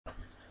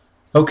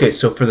Okay,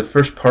 so for the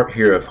first part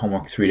here of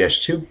homework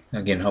 3-2,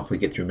 again, hopefully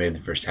get through maybe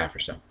the first half or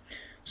so.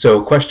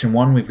 So question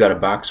 1, we've got a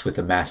box with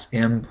a mass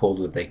m pulled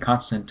with a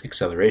constant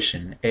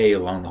acceleration a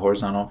along the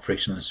horizontal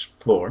frictionless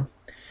floor.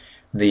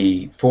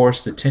 The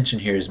force, the tension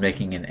here is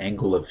making an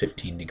angle of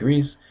 15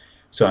 degrees,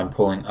 so I'm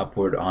pulling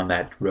upward on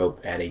that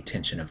rope at a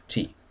tension of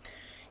t.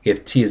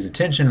 If t is the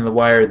tension of the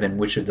wire, then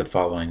which of the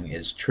following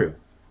is true?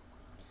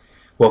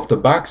 Well, if the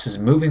box is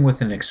moving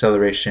with an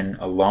acceleration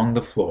along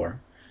the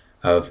floor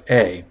of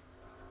a,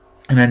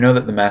 and I know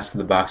that the mass of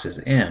the box is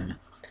m,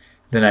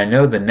 then I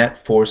know the net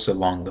force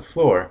along the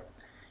floor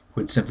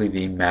would simply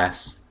be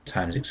mass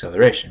times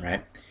acceleration,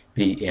 right?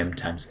 Be m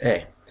times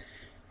a.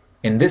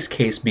 In this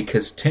case,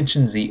 because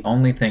tension's the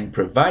only thing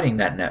providing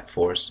that net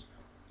force,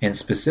 and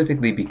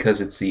specifically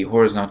because it's the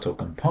horizontal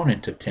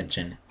component of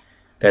tension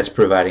that's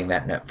providing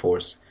that net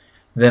force,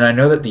 then I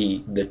know that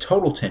the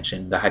total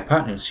tension, the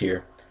hypotenuse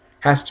here,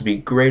 has to be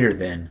greater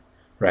than,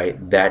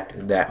 right,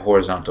 that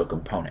horizontal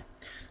component.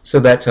 So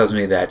that tells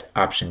me that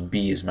option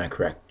B is my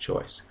correct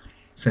choice.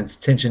 Since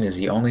tension is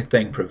the only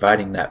thing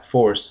providing that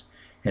force,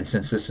 and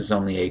since this is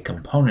only a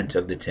component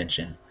of the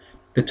tension,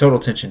 the total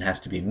tension has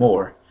to be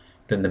more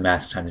than the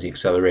mass times the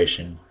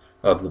acceleration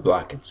of the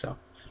block itself.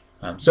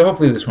 So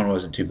hopefully this one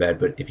wasn't too bad,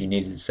 but if you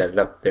needed to set it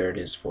up, there it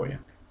is for you.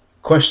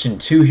 Question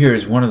 2 here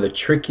is one of the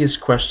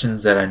trickiest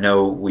questions that I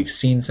know. We've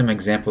seen some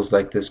examples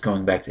like this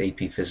going back to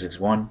AP Physics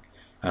 1,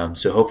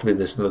 so hopefully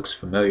this looks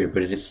familiar,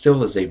 but it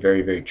still is a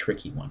very, very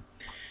tricky one.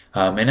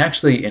 And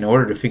actually, in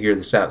order to figure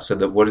this out, so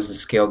that what is the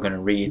scale going to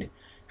read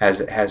as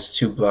it has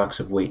two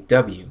blocks of weight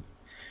W?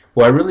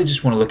 Well, I really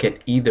just want to look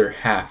at either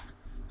half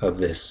of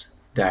this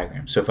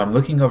diagram. So if I'm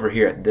looking over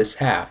here at this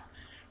half,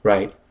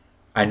 right,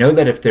 I know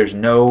that if there's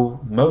no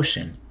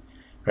motion,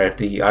 right, if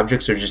the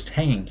objects are just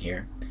hanging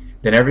here,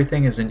 then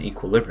everything is in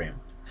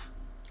equilibrium.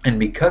 And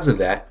because of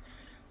that,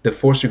 the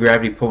force of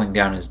gravity pulling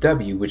down is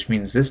W, which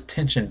means this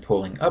tension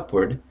pulling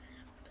upward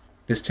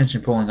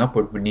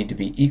would need to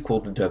be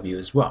equal to W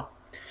as well.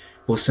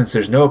 Well, since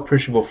there's no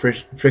appreciable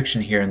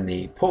friction here in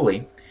the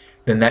pulley,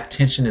 then that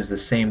tension is the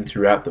same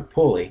throughout the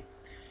pulley.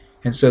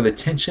 And so the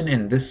tension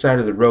in this side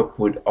of the rope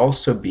would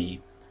also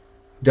be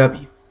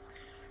W.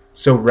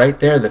 So right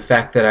there, the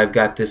fact that I've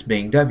got this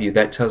being W,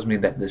 that tells me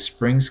that the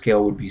spring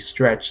scale would be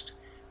stretched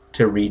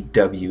to read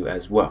W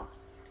as well.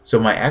 So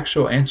my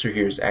actual answer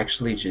here is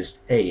actually just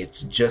A.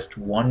 It's just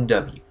one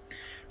W.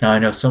 Now I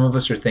know some of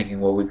us are thinking,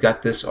 well, we've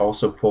got this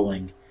also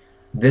pulling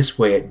this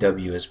way at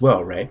W as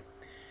well, right?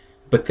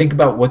 But think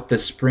about what the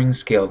spring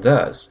scale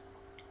does.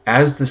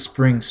 As the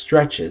spring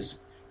stretches,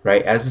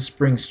 right, as the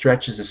spring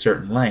stretches a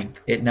certain length,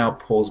 it now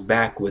pulls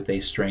back with a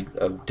strength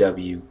of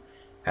W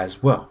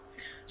as well.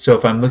 So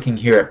if I'm looking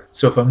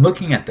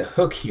at the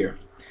hook here,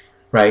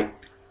 right,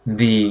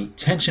 the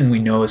tension we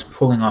know is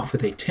pulling off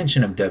with a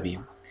tension of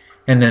W,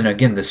 and then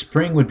again the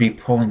spring would be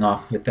pulling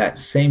off with that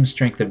same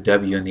strength of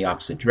W in the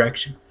opposite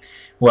direction.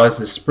 Well, as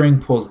the spring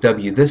pulls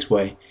W this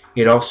way,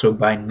 it also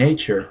by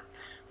nature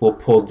will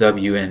pull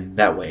W in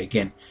that way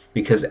again,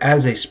 because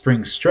as a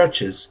spring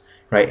stretches,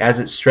 right, as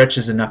it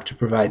stretches enough to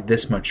provide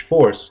this much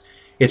force,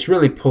 it's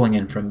really pulling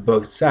in from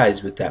both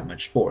sides with that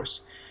much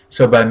force.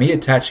 So by me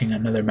attaching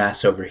another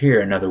mass over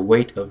here, another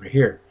weight over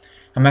here,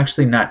 I'm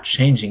actually not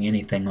changing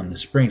anything on the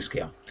spring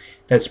scale.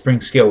 That spring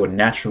scale would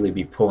naturally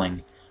be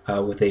pulling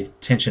with a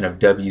tension of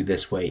W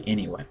this way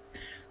anyway.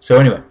 So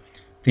anyway,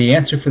 the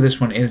answer for this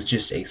one is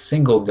just a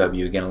single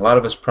W. Again, a lot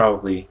of us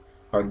probably,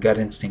 our gut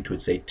instinct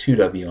would say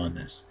 2W on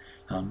this.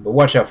 But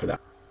watch out for that.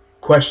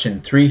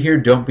 Question 3 here,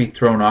 don't be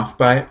thrown off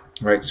by it.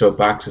 Right, so a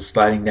box is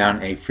sliding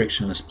down a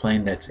frictionless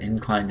plane that's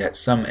inclined at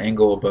some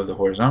angle above the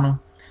horizontal.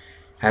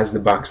 As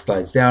the box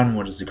slides down,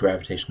 what is the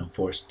gravitational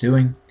force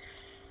doing?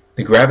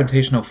 The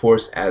gravitational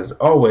force, as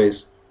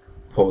always,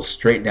 pulls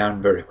straight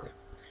down vertically.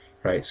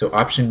 Right, so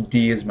option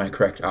D is my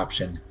correct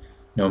option,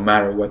 no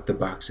matter what the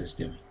box is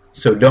doing.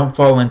 So don't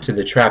fall into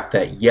the trap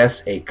that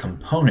yes, a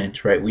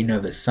component, right, we know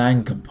the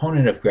sine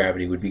component of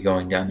gravity would be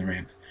going down the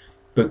ramp,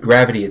 but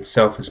gravity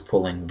itself is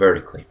pulling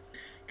vertically.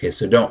 Okay,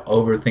 so don't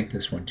overthink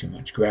this one too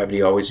much.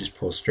 Gravity always just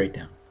pulls straight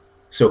down.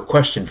 So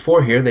question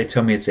 4 here, they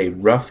tell me it's a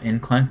rough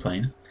inclined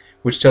plane,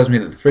 which tells me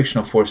that the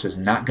frictional force is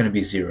not going to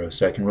be 0,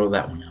 so I can rule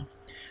that one out.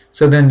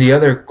 So then the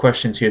other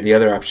questions here, the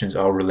other options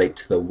all relate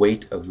to the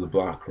weight of the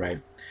block,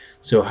 right?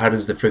 So how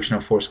does the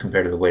frictional force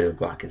compare to the weight of the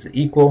block? Is it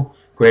equal,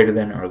 greater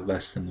than, or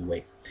less than the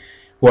weight?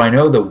 Well, I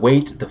know the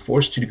weight, the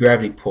force due to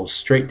gravity, pulls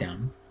straight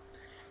down.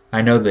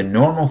 I know the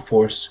normal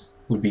force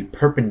would be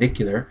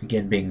perpendicular,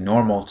 again being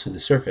normal to the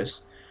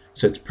surface,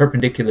 so it's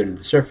perpendicular to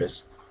the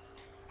surface.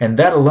 And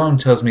that alone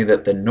tells me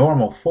that the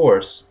normal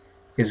force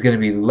is going to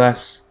be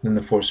less than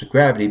the force of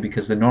gravity,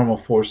 because the normal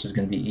force is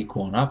going to be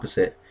equal and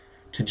opposite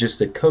to just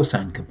the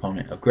cosine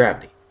component of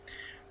gravity.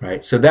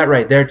 Right? So that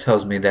right there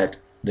tells me that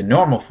the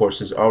normal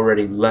force is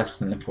already less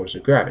than the force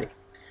of gravity.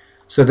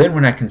 So then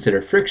when I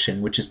consider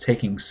friction, which is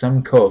taking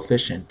some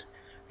coefficient,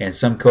 and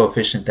some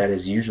coefficient that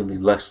is usually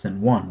less than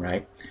 1,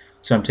 right?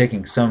 So I'm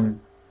taking some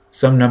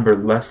number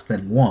less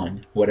than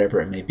 1,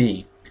 whatever it may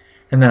be,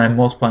 and then I'm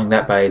multiplying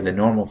that by the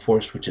normal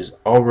force, which is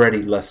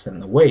already less than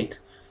the weight,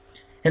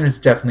 and it's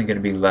definitely going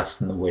to be less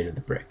than the weight of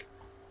the brick.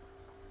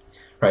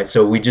 Right,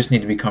 so we just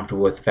need to be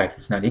comfortable with the fact that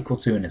it's not equal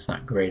to and it's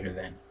not greater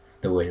than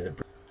the weight of the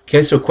brick.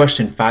 Okay, so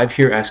question 5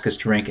 here asks us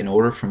to rank in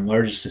order from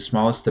largest to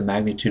smallest the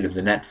magnitude of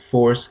the net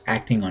force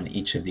acting on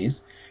each of these.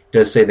 It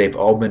does say they've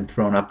all been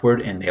thrown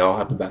upward and they all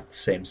have about the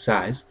same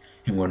size,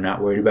 and we're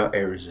not worried about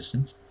air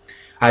resistance.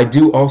 I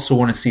do also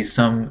want to see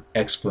some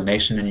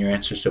explanation in your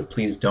answer, so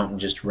please don't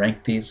just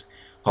rank these.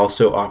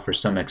 Also offer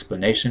some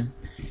explanation.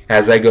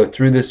 As I go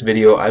through this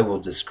video, I will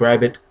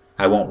describe it.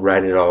 I won't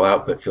write it all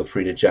out, but feel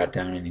free to jot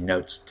down any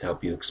notes to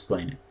help you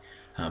explain it.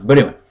 But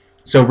anyway,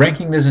 so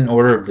ranking this in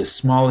order of the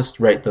smallest,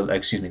 right, the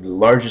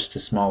largest to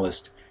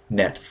smallest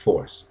net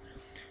force.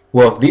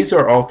 Well, if these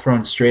are all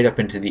thrown straight up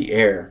into the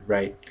air,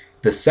 right,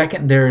 the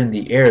second they're in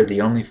the air,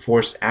 the only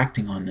force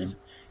acting on them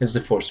is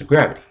the force of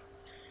gravity.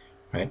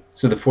 Right?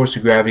 So the force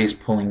of gravity is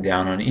pulling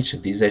down on each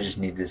of these. I just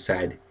need to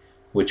decide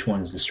which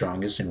one's the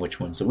strongest and which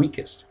one's the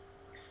weakest.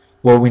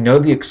 Well, we know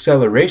the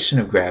acceleration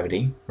of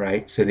gravity,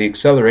 right? So the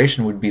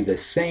acceleration would be the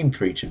same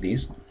for each of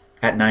these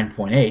at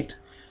 9.8.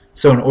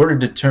 So in order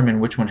to determine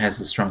which one has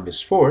the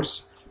strongest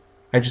force,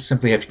 I just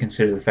simply have to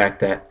consider the fact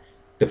that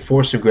the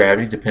force of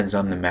gravity depends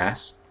on the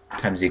mass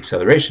times the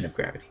acceleration of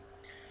gravity.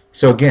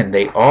 So again,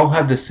 they all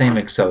have the same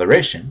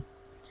acceleration.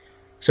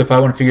 So if I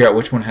want to figure out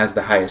which one has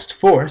the highest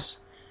force,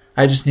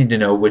 I just need to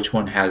know which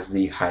one has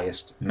the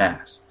highest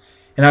mass.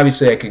 And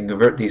obviously I can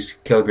convert these to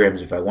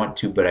kilograms if I want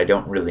to, but I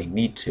don't really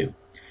need to.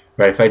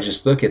 Right? If I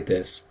just look at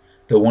this,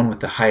 the one with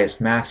the highest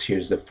mass here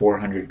is the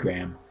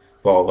 400-gram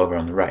ball over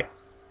on the right.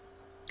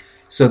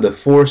 So the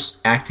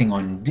force acting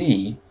on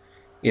D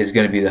is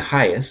going to be the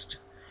highest.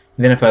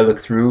 And then if I look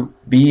through,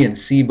 B and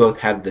C both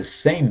have the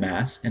same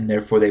mass, and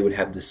therefore they would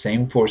have the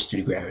same force due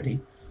to gravity.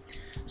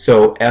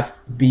 So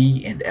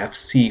FB and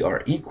FC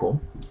are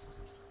equal,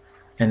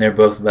 and they're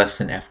both less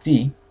than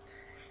FD.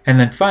 And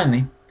then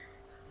finally,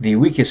 the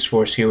weakest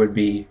force here would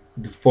be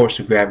the force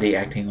of gravity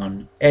acting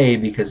on A,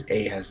 because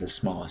A has the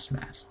smallest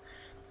mass.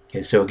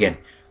 Okay, so again,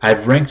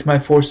 I've ranked my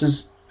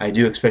forces. I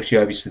do expect you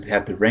obviously to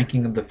have the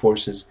ranking of the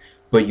forces,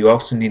 but you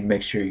also need to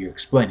make sure you're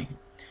explaining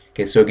it.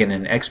 Okay, so again,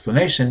 in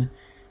explanation,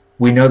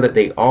 we know that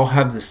they all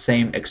have the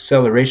same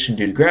acceleration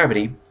due to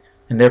gravity,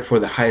 and therefore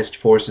the highest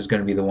force is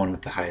going to be the one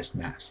with the highest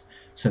mass.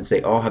 Since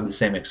they all have the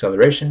same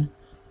acceleration,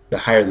 the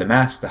higher the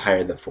mass, the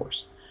higher the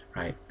force.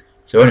 Right?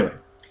 So anyway,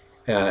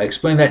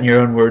 explain that in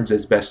your own words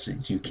as best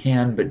as you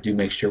can, but do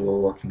make sure we're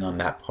working on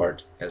that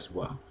part as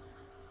well.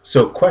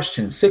 So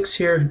question 6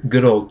 here,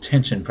 good old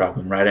tension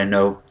problem, right? I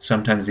know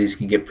sometimes these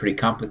can get pretty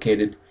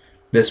complicated.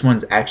 This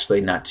one's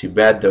actually not too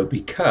bad though,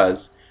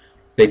 because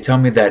they tell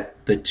me that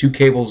the two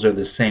cables are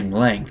the same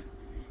length,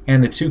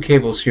 and the two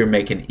cables here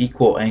make an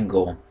equal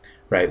angle,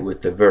 right,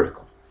 with the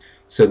vertical.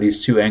 So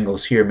these two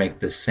angles here make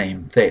the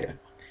same theta.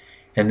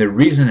 And the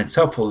reason it's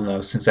helpful to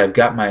know, since I've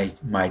got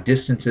my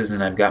distances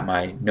and I've got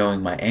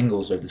knowing my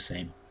angles are the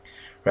same,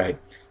 right,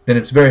 then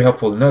it's very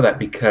helpful to know that,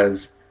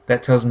 because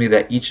that tells me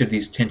that each of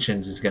these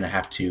tensions is going to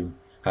have to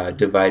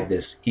divide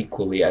this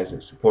equally as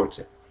it supports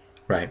it,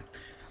 right?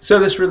 So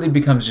this really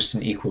becomes just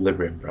an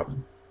equilibrium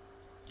problem.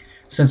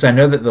 Since I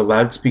know that the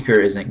loudspeaker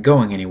isn't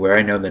going anywhere,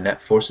 I know the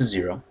net force is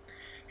 0,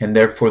 and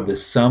therefore the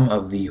sum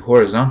of the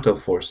horizontal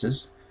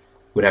forces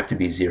would have to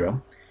be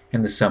 0,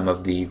 and the sum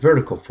of the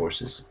vertical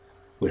forces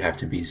would have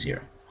to be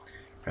 0.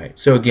 Right?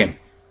 So again,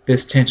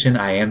 this tension,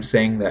 I am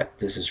saying that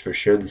this is for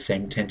sure the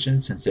same tension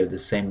since they're the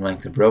same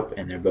length of rope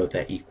and they're both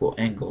at equal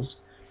angles.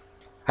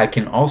 I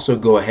can also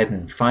go ahead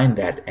and find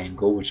that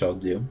angle, which I'll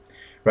do.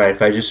 Right?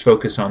 If I just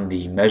focus on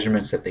the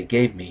measurements that they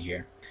gave me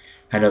here,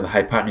 I know the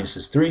hypotenuse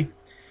is 3.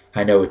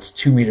 I know it's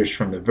 2 meters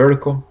from the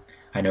vertical.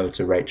 I know it's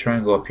a right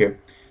triangle up here.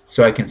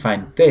 So I can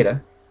find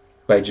theta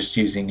by just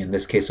using, in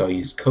this case, I'll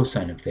use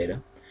cosine of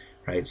theta.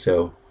 Right?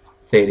 So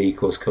theta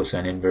equals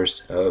cosine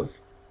inverse of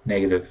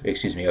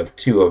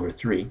 2 over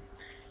 3,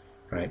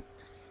 right?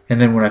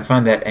 And then when I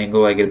find that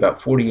angle, I get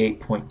about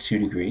 48.2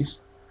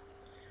 degrees.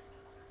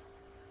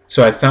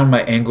 So I found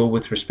my angle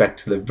with respect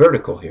to the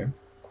vertical here.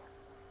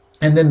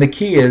 And then the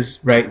key is,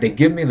 right, they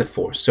give me the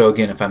force. So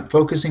again, if I'm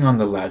focusing on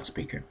the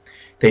loudspeaker,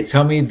 they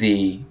tell me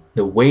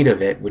the weight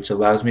of it, which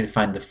allows me to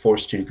find the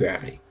force due to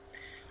gravity.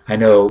 I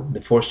know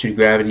the force due to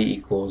gravity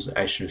equals,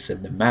 I should have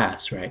said the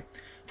mass, right?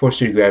 Force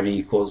due to gravity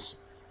equals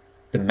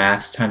the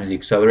mass times the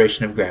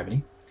acceleration of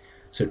gravity.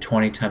 So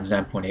 20 times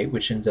 9.8,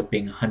 which ends up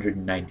being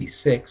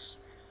 196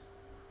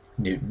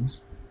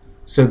 newtons.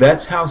 So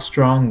that's how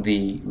strong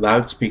the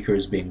loudspeaker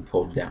is being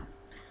pulled down,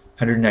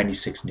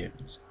 196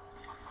 newtons.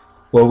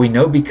 Well, we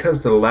know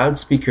because the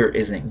loudspeaker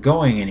isn't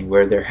going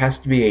anywhere, there has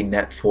to be a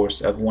net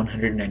force of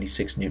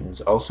 196 newtons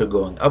also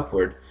going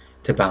upward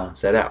to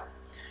balance that out.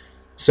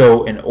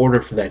 So in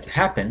order for that to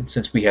happen,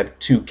 since we have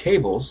two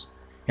cables,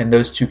 and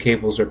those two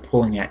cables are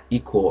pulling at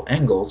equal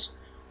angles,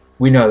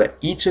 we know that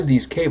each of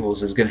these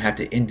cables is going to have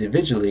to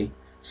individually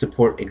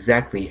support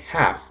exactly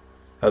half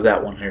of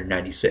that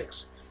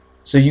 196.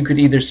 So you could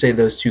either say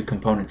those two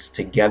components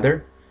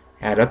together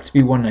add up to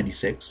be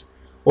 196,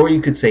 or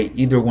you could say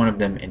either one of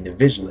them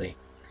individually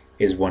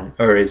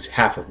is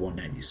half of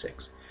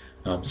 196.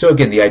 So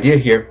again, the idea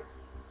here,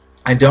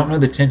 I don't know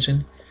the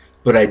tension,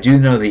 but I do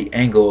know the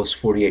angle is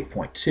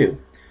 48.2.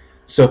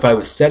 So if I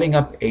was setting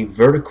up a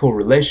vertical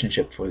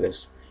relationship for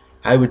this,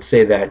 I would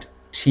say that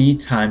t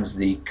times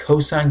the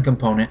cosine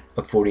component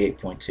of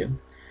 48.2,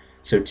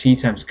 so t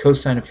times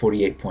cosine of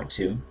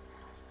 48.2,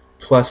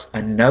 plus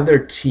another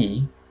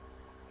t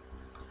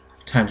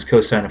times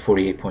cosine of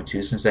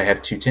 48.2, since I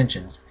have two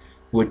tensions,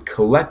 would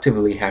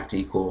collectively have to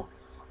equal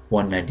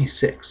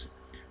 196,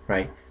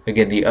 right?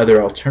 Again, the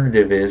other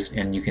alternative is,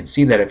 and you can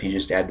see that if you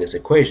just add this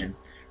equation,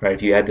 right?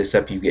 If you add this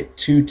up, you get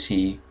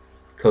 2t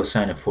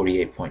cosine of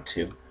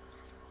 48.2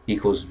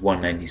 equals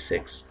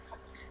 196.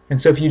 And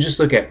so if you just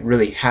look at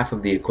really half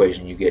of the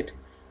equation, you get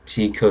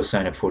t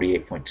cosine of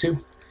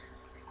 48.2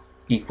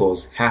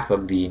 equals half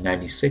of the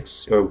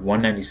 96, or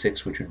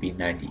 196, which would be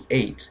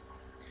 98.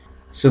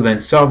 So then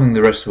solving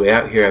the rest of the way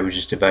out here, I would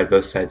just divide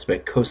both sides by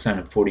cosine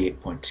of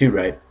 48.2,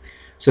 right?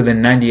 So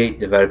then 98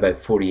 divided by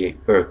 48,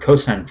 or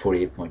cosine of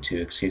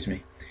 48.2, excuse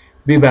me,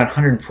 would be about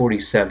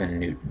 147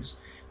 newtons,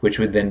 which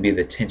would then be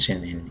the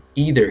tension in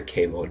either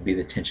cable. It would be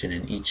the tension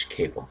in each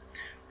cable,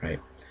 right?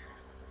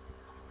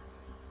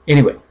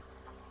 Anyway,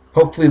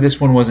 hopefully this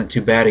one wasn't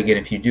too bad. Again,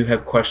 if you do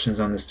have questions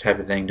on this type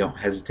of thing, don't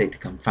hesitate to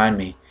come find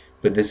me.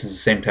 But this is the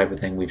same type of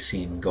thing we've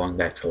seen going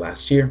back to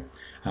last year,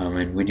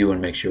 and we do want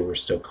to make sure we're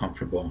still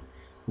comfortable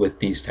with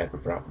these type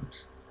of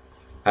problems.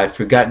 I've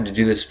forgotten to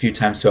do this a few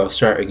times, so I'll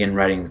start again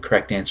writing the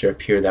correct answer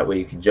up here. That way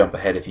you can jump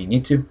ahead if you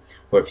need to,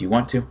 or if you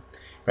want to.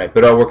 Right,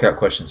 but I'll work out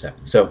question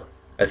 7. So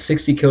a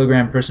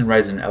 60-kilogram person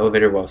rides an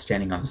elevator while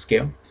standing on the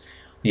scale.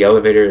 The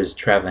elevator is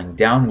traveling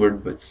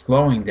downward but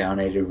slowing down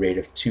at a rate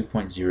of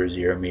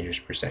 2.00 meters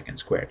per second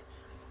squared.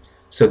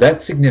 So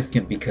that's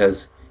significant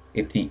because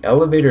if the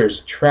elevator is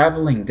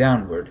traveling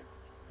downward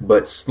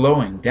but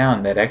slowing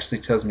down, that actually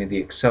tells me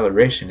the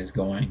acceleration is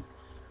going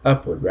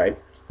upward, right?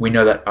 We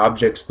know that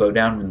objects slow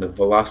down when the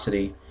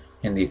velocity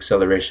and the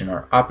acceleration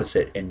are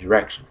opposite in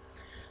direction.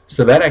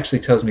 So that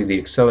actually tells me the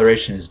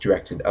acceleration is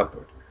directed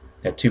upward.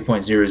 That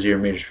 2.00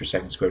 meters per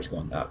second squared is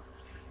going up.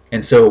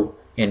 And so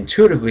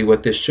intuitively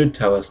what this should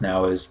tell us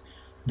now is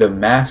the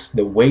mass,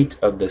 the weight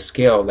of the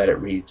scale that it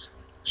reads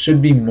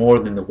should be more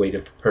than the weight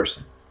of the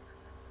person.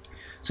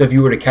 So if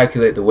you were to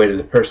calculate the weight of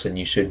the person,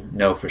 you should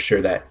know for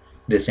sure that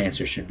this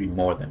answer should be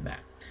more than that.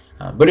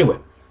 But anyway,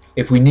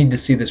 if we need to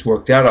see this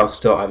worked out, I'll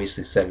still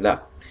obviously set it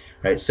up.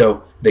 Right?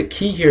 So the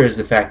key here is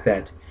the fact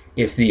that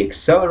if the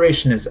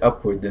acceleration is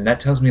upward, then that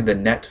tells me the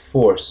net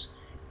force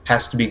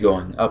has to be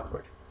going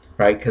upward,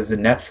 right? Because the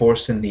net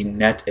force and the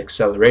net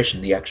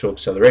acceleration, the actual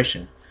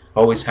acceleration,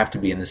 always have to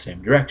be in the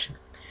same direction.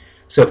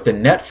 So if the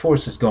net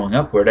force is going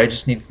upward, I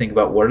just need to think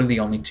about what are the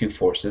only two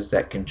forces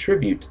that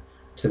contribute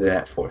to the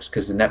net force,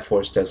 because the net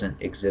force doesn't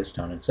exist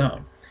on its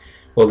own.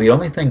 Well, the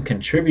only thing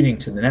contributing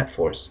to the net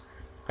force,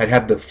 I'd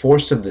have the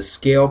force of the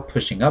scale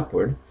pushing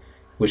upward,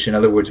 which in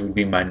other words would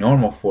be my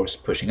normal force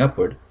pushing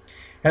upward,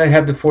 and I'd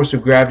have the force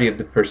of gravity of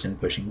the person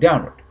pushing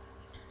downward.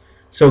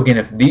 So again,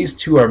 if these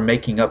two are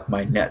making up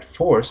my net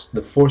force,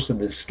 the force of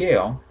the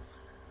scale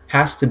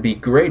has to be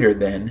greater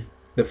than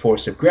the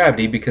force of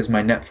gravity because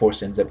my net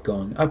force ends up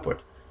going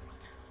upward.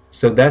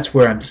 So that's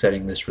where I'm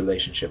setting this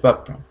relationship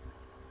up from.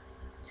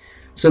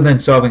 So then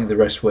solving the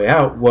rest of the way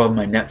out, well,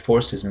 my net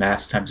force is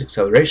mass times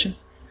acceleration.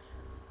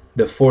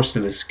 The force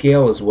of the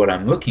scale is what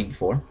I'm looking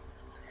for.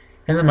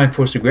 And then my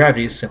force of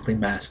gravity is simply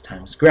mass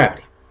times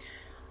gravity.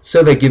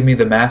 So they give me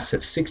the mass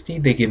of 60,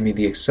 they give me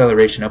the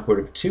acceleration upward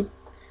of 2.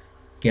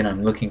 Again,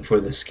 I'm looking for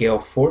the scale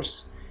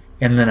force,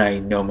 and then I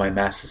know my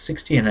mass is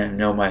 60, and I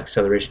know my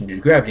acceleration due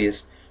to gravity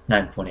is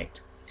 9.8.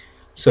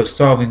 So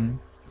solving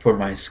for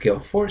my scale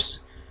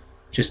force,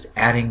 just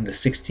adding the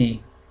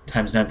 60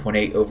 times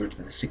 9.8 over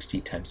to the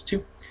 60 times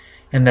 2,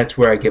 and that's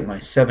where I get my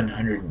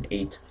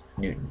 708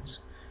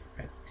 newtons.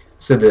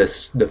 So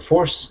the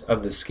force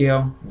of the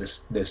scale,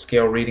 the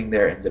scale reading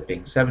there ends up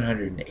being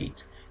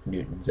 708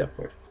 newtons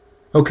upward.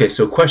 Okay,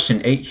 so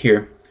question 8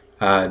 here,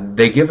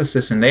 they give us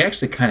this, and they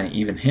actually kind of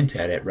even hint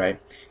at it,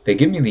 right? They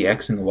give me the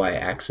x and the y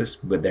axis,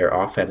 but they're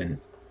off at an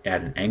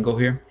angle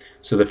here.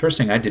 So the first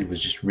thing I did was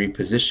just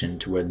reposition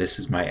to where this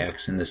is my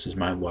x and this is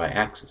my y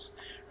axis,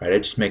 right?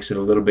 It just makes it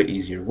a little bit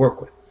easier to work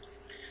with.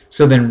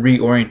 So then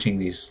reorienting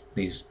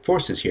these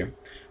forces here,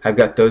 I've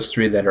got those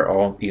three that are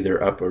all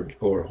either upward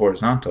or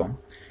horizontal.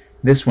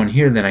 This one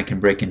here, then I can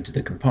break into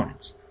the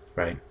components,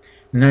 right?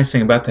 The nice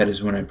thing about that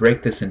is when I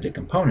break this into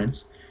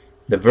components,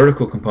 the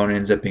vertical component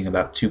ends up being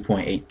about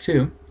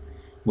 2.82,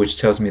 which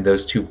tells me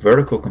those two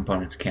vertical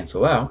components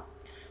cancel out.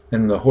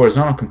 Then the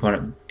horizontal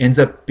component ends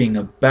up being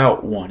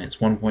about 1. It's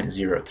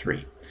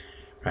 1.03,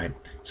 right?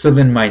 So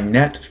then my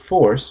net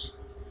force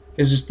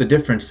is just the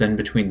difference then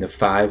between the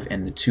 5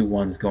 and the 2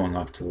 1s going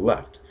off to the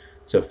left.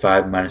 So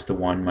 5 minus the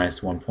 1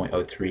 minus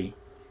 1.03,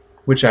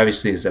 which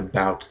obviously is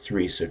about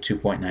 3, so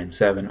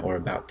 2.97 or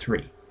about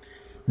 3.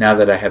 Now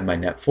that I have my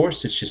net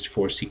force, it's just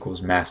force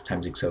equals mass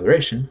times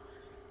acceleration.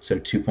 So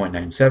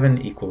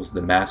 2.97 equals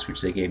the mass,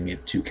 which they gave me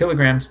of 2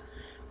 kilograms,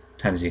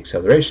 times the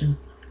acceleration.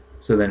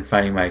 So then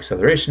finding my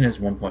acceleration is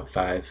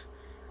 1.5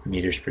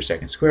 meters per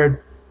second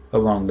squared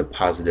along the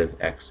positive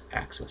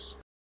x-axis.